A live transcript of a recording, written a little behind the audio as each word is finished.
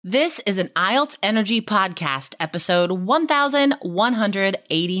This is an IELTS Energy Podcast, episode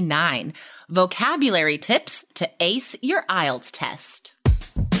 1189, Vocabulary Tips to Ace Your IELTS Test.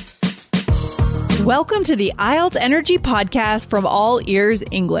 Welcome to the IELTS Energy Podcast from All Ears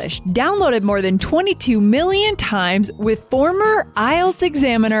English, downloaded more than 22 million times with former IELTS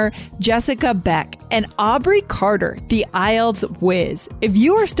examiner Jessica Beck and Aubrey Carter, the IELTS whiz. If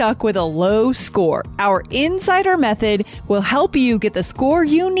you are stuck with a low score, our Insider Method will help you get the score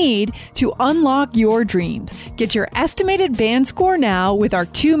you need to unlock your dreams. Get your estimated band score now with our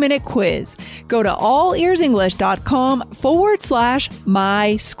 2-minute quiz. Go to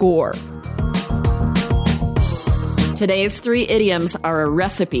allearsenglish.com/my score. Today's 3 idioms are a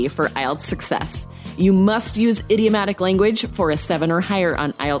recipe for IELTS success. You must use idiomatic language for a 7 or higher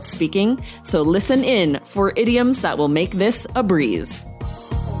on IELTS speaking, so listen in for idioms that will make this a breeze.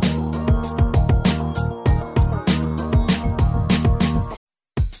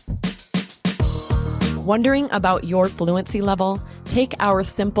 Wondering about your fluency level? Take our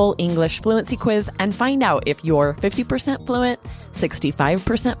simple English fluency quiz and find out if you're 50% fluent,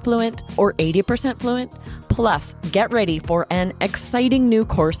 65% fluent, or 80% fluent. Plus, get ready for an exciting new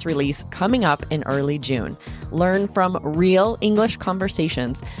course release coming up in early June. Learn from real English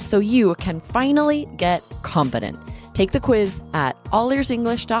conversations so you can finally get competent. Take the quiz at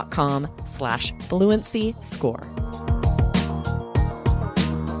allearsenglish.com/fluency score.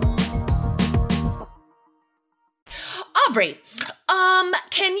 Aubrey,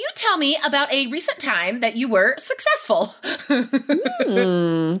 can you tell me about a recent time that you were successful? This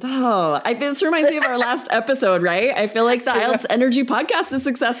reminds me of our last episode, right? I feel like the IELTS Energy Podcast is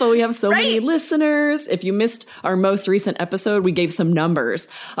successful. We have so many listeners. If you missed our most recent episode, we gave some numbers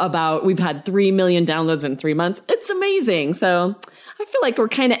about we've had 3 million downloads in 3 months. It's amazing. So I feel like we're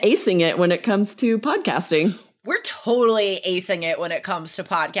kind of acing it when it comes to podcasting. We're totally acing it when it comes to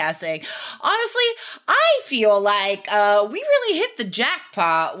podcasting. Honestly, I feel like we really hit the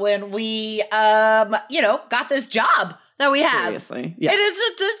jackpot when we, got this job that we have. Seriously, yes.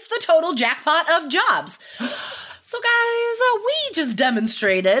 It's the total jackpot of jobs. So guys, we just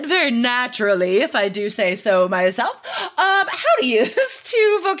demonstrated very naturally, if I do say so myself, how to use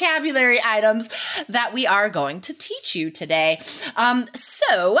 2 vocabulary items that we are going to teach you today. In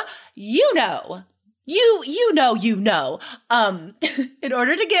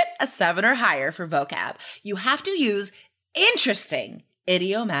order to get a 7 or higher for vocab, you have to use interesting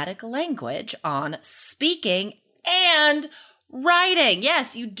idiomatic language on speaking and writing.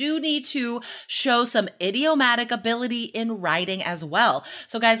 Yes, you do need to show some idiomatic ability in writing as well.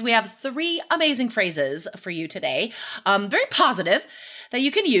 So guys, we have 3 amazing phrases for you today, very positive, that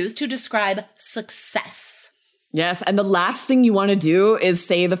you can use to describe success. Yes, and the last thing you want to do is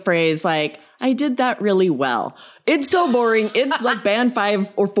say the phrase like, I did that really well. It's so boring. It's like band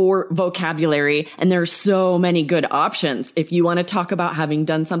 5 or 4 vocabulary, and there's so many good options. If you want to talk about having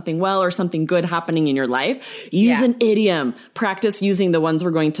done something well or something good happening in your life, use an idiom. Practice using the ones we're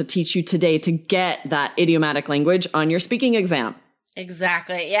going to teach you today to get that idiomatic language on your speaking exam.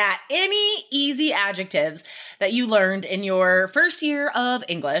 Exactly. Yeah. Any easy adjectives that you learned in your first year of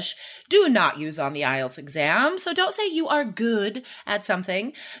English, do not use on the IELTS exam. So don't say you are good at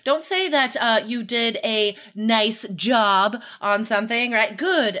something. Don't say that you did a nice job on something, right?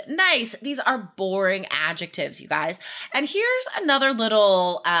 Good, nice. These are boring adjectives, you guys. And here's another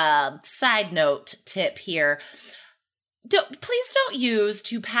little side note tip here. Please don't use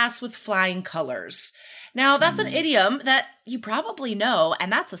to pass with flying colors. Now, that's an idiom that you probably know,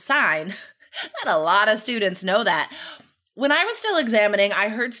 and that's a sign that a lot of students know that. When I was still examining, I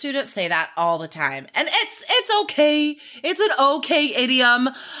heard students say that all the time. And it's okay. It's an okay idiom.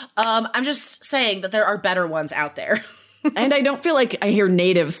 I'm just saying that there are better ones out there. And I don't feel like I hear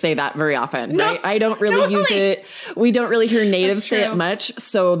natives say that very often, right? I don't really use it. We don't really hear natives say it much.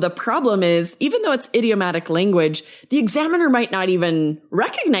 So the problem is, even though it's idiomatic language, the examiner might not even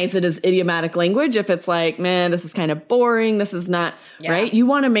recognize it as idiomatic language if it's like, man, this is kind of boring. This is not, right? You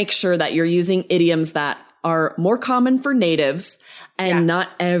want to make sure that you're using idioms that are more common for natives and not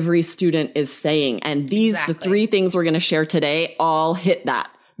every student is saying. And the 3 things we're going to share today all hit that.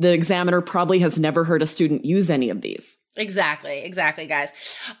 The examiner probably has never heard a student use any of these. Exactly, guys.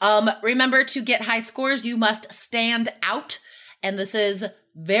 Remember, to get high scores, you must stand out. And this is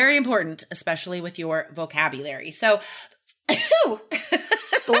very important, especially with your vocabulary. So, bless you.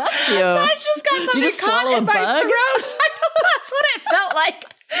 So I just got something caught in my throat. I know, that's what it felt like.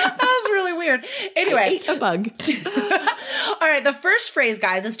 That was really weird. Anyway. I ate a bug. All right. The first phrase,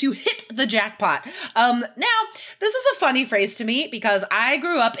 guys, is to hit the jackpot. Now, this is a funny phrase to me because I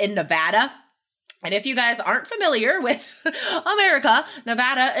grew up in Nevada. And if you guys aren't familiar with America,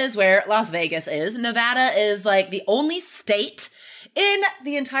 Nevada is where Las Vegas is. Nevada is like the only state in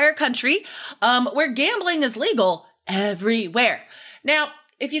the entire country where gambling is legal everywhere. Now,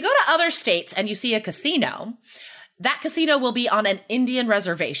 if you go to other states and you see a casino, that casino will be on an Indian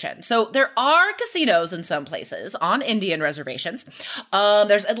reservation. So there are casinos in some places on Indian reservations.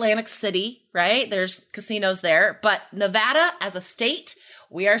 There's Atlantic City, right? There's casinos there. But Nevada as a state,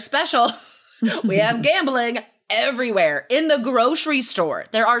 we are special. We have gambling everywhere. In the grocery store,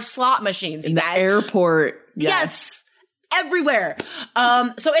 there are slot machines, you guys. In the airport. Yes. Everywhere.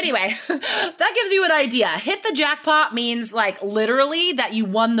 So anyway, that gives you an idea. Hit the jackpot means like literally that you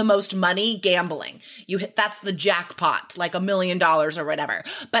won the most money gambling. That's the jackpot, like $1 million or whatever.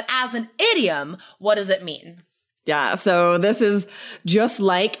 But as an idiom, what does it mean? Yeah, so this is just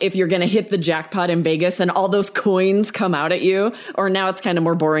like if you're going to hit the jackpot in Vegas and all those coins come out at you, or now it's kind of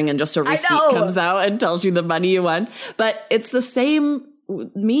more boring and just a receipt comes out and tells you the money you won. But it's the same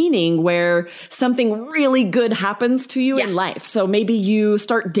meaning where something really good happens to you in life. So maybe you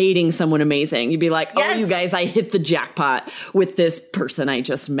start dating someone amazing. You'd be like, oh, you guys, I hit the jackpot with this person I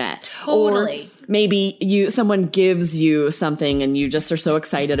just met. Totally. Or maybe someone gives you something and you just are so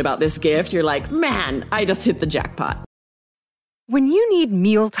excited about this gift. You're like, man, I just hit the jackpot. When you need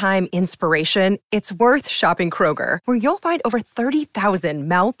mealtime inspiration, it's worth shopping Kroger, where you'll find over 30,000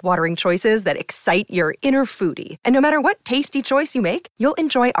 mouth-watering choices that excite your inner foodie. And no matter what tasty choice you make, you'll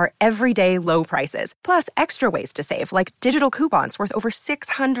enjoy our everyday low prices, plus extra ways to save, like digital coupons worth over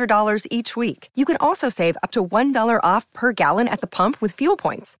 $600 each week. You can also save up to $1 off per gallon at the pump with fuel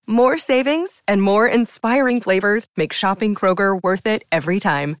points. More savings and more inspiring flavors make shopping Kroger worth it every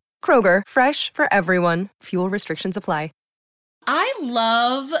time. Kroger, fresh for everyone. Fuel restrictions apply. I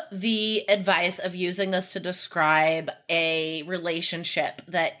love the advice of using this to describe a relationship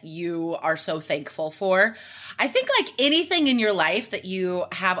that you are so thankful for. I think like anything in your life that you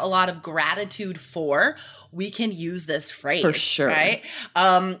have a lot of gratitude for, we can use this phrase. For sure. Right?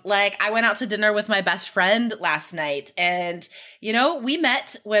 Like I went out to dinner with my best friend last night and, we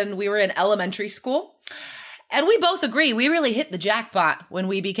met when we were in elementary school. And we both agree we really hit the jackpot when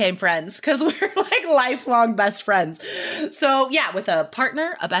we became friends because we're like lifelong best friends. So yeah, with a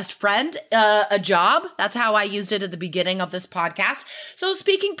partner, a best friend, a job. That's how I used it at the beginning of this podcast. So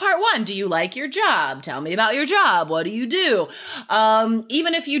speaking part one, do you like your job? Tell me about your job. What do you do?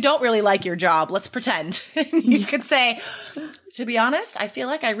 Even if you don't really like your job, let's pretend. You could say, to be honest, I feel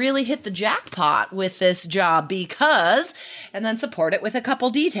like I really hit the jackpot with this job because, and then support it with a couple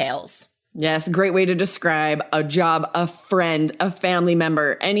details. Yes, great way to describe a job, a friend, a family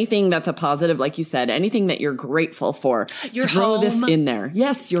member, anything that's a positive, like you said, anything that you're grateful for. Your Throw home. this in there.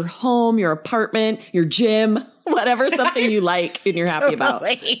 Yes, your home, your apartment, your gym, whatever, something you like and you're happy about.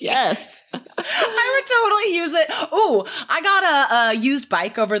 Yes. I would totally use it. Oh, I got a used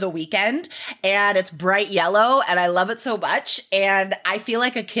bike over the weekend and it's bright yellow and I love it so much. And I feel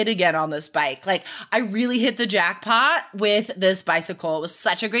like a kid again on this bike. Like I really hit the jackpot with this bicycle. It was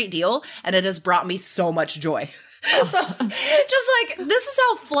such a great deal and it has brought me so much joy. So just like, this is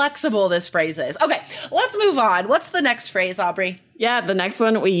how flexible this phrase is. Okay, let's move on. What's the next phrase, Aubrey? Yeah, the next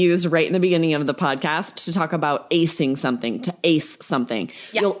one we use right in the beginning of the podcast to talk about acing something, to ace something.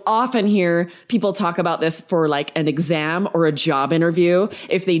 Yeah. You'll often hear people talk about this for like an exam or a job interview.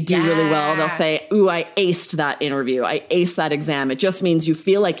 If they do really well, they'll say, ooh, I aced that interview. I aced that exam. It just means you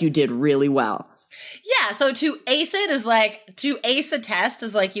feel like you did really well. Yeah, so to ace it is like, to ace a test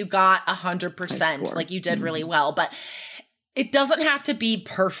is like you got 100%, like you did really well, but it doesn't have to be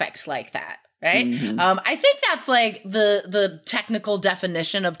perfect like that, right? Mm-hmm. I think that's like the technical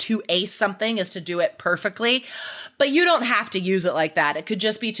definition of to ace something is to do it perfectly, but you don't have to use it like that. It could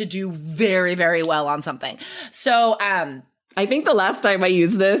just be to do very, very well on something. So, I think the last time I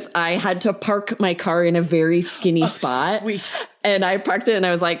used this, I had to park my car in a very skinny spot. Sweet. And I parked it and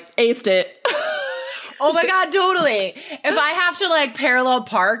I was like, aced it. Oh my God, totally. If I have to like parallel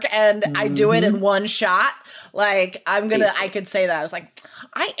park and I do it in one shot, like I could say that. I was like,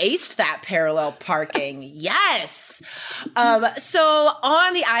 I aced that parallel parking. Yes. So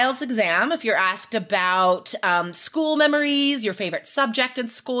on the IELTS exam, if you're asked about school memories, your favorite subject in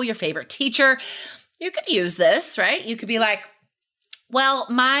school, your favorite teacher, you could use this, right? You could be like, well,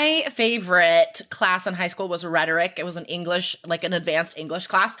 my favorite class in high school was rhetoric. It was an English, like an advanced English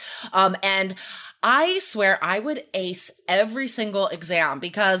class. And I swear I would ace every single exam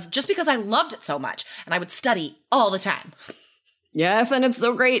because I loved it so much and I would study all the time. Yes, and it's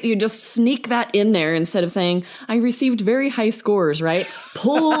so great. You just sneak that in there instead of saying, I received very high scores, right?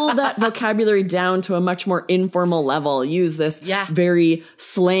 Pull that vocabulary down to a much more informal level. Use this very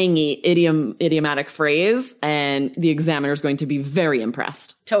slangy idiomatic phrase, and the examiner is going to be very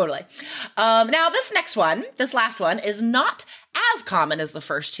impressed. Totally. Now, this last one is not as common as the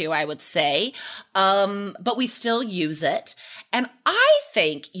first two, I would say, but we still use it. And I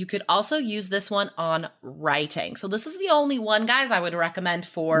think you could also use this one on writing. So this is the only one, guys, I would recommend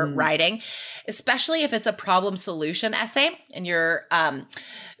for writing, especially if it's a problem solution essay and you're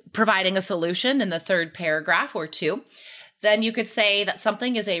providing a solution in the third paragraph or two. Then you could say that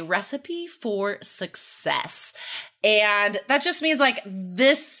something is a recipe for success. And that just means like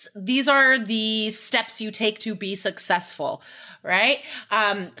these are the steps you take to be successful, right?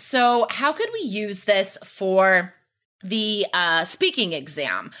 So how could we use this for the speaking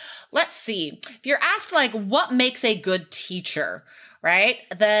exam? Let's see. If you're asked like, what makes a good teacher, right?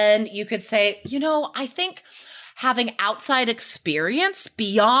 Then you could say, I think having outside experience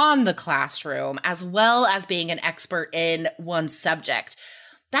beyond the classroom, as well as being an expert in one subject,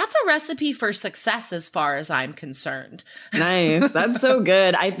 that's a recipe for success as far as I'm concerned. Nice. That's so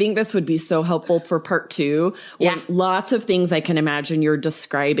good. I think this would be so helpful for part 2. Yeah. Lots of things I can imagine you're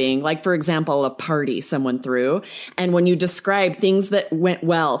describing, like, for example, a party someone threw. And when you describe things that went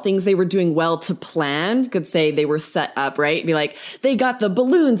well, things they were doing well to plan, you could say they were set up, right? Be like, they got the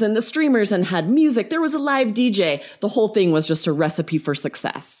balloons and the streamers and had music. There was a live DJ. The whole thing was just a recipe for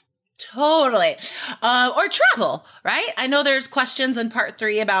success. Totally. Or travel, right? I know there's questions in part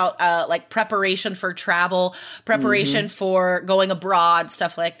 3 about like preparation for travel, preparation for going abroad,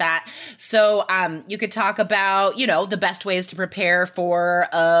 stuff like that. So you could talk about, the best ways to prepare for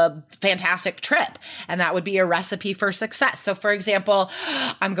a fantastic trip. And that would be a recipe for success. So for example,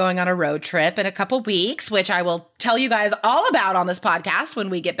 I'm going on a road trip in a couple weeks, which I will tell you guys all about on this podcast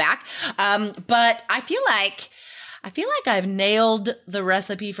when we get back. But I feel like I've nailed the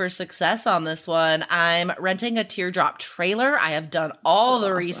recipe for success on this one. I'm renting a Teardrop trailer. I have done all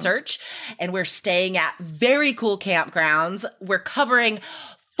the research, and we're staying at very cool campgrounds. We're covering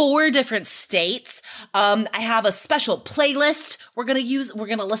 4 different states. I have a special playlist we're going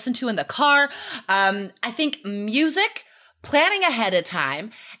to listen to in the car. I think music, planning ahead of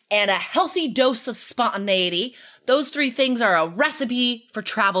time, and a healthy dose of spontaneity, those 3 things are a recipe for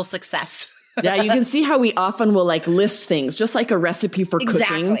travel success. Yeah, you can see how we often will like list things, just like a recipe for cooking.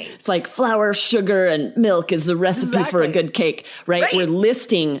 Exactly. It's like flour, sugar, and milk is the recipe for a good cake, right? We're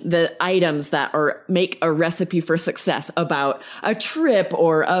listing the items that make a recipe for success about a trip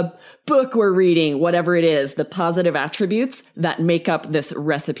or a book we're reading, whatever it is, the positive attributes that make up this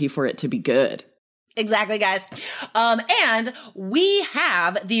recipe for it to be good. Exactly, guys. And we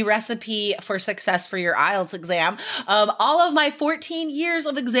have the recipe for success for your IELTS exam. All of my 14 years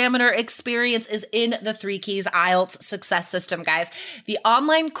of examiner experience is in the 3 Keys IELTS success system, guys. The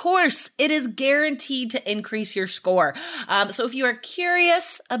online course, it is guaranteed to increase your score. So if you are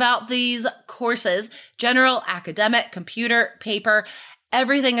curious about these courses, general, academic, computer, paper,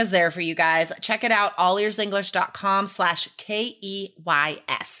 everything is there for you guys. Check it out,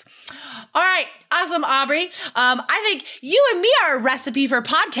 allearsenglish.com/KEYS. All right. Awesome, Aubrey. I think you and me are a recipe for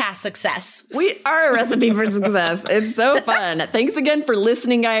podcast success. We are a recipe for success. It's so fun. Thanks again for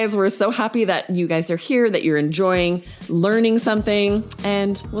listening, guys. We're so happy that you guys are here, that you're enjoying learning something,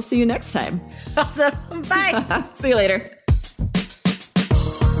 and we'll see you next time. Awesome. Bye. See you later.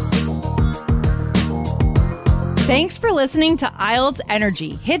 Thanks for listening to IELTS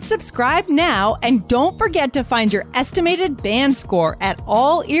Energy. Hit subscribe now, and don't forget to find your estimated band score at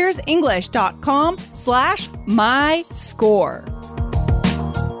allearsenglish.com/myscore.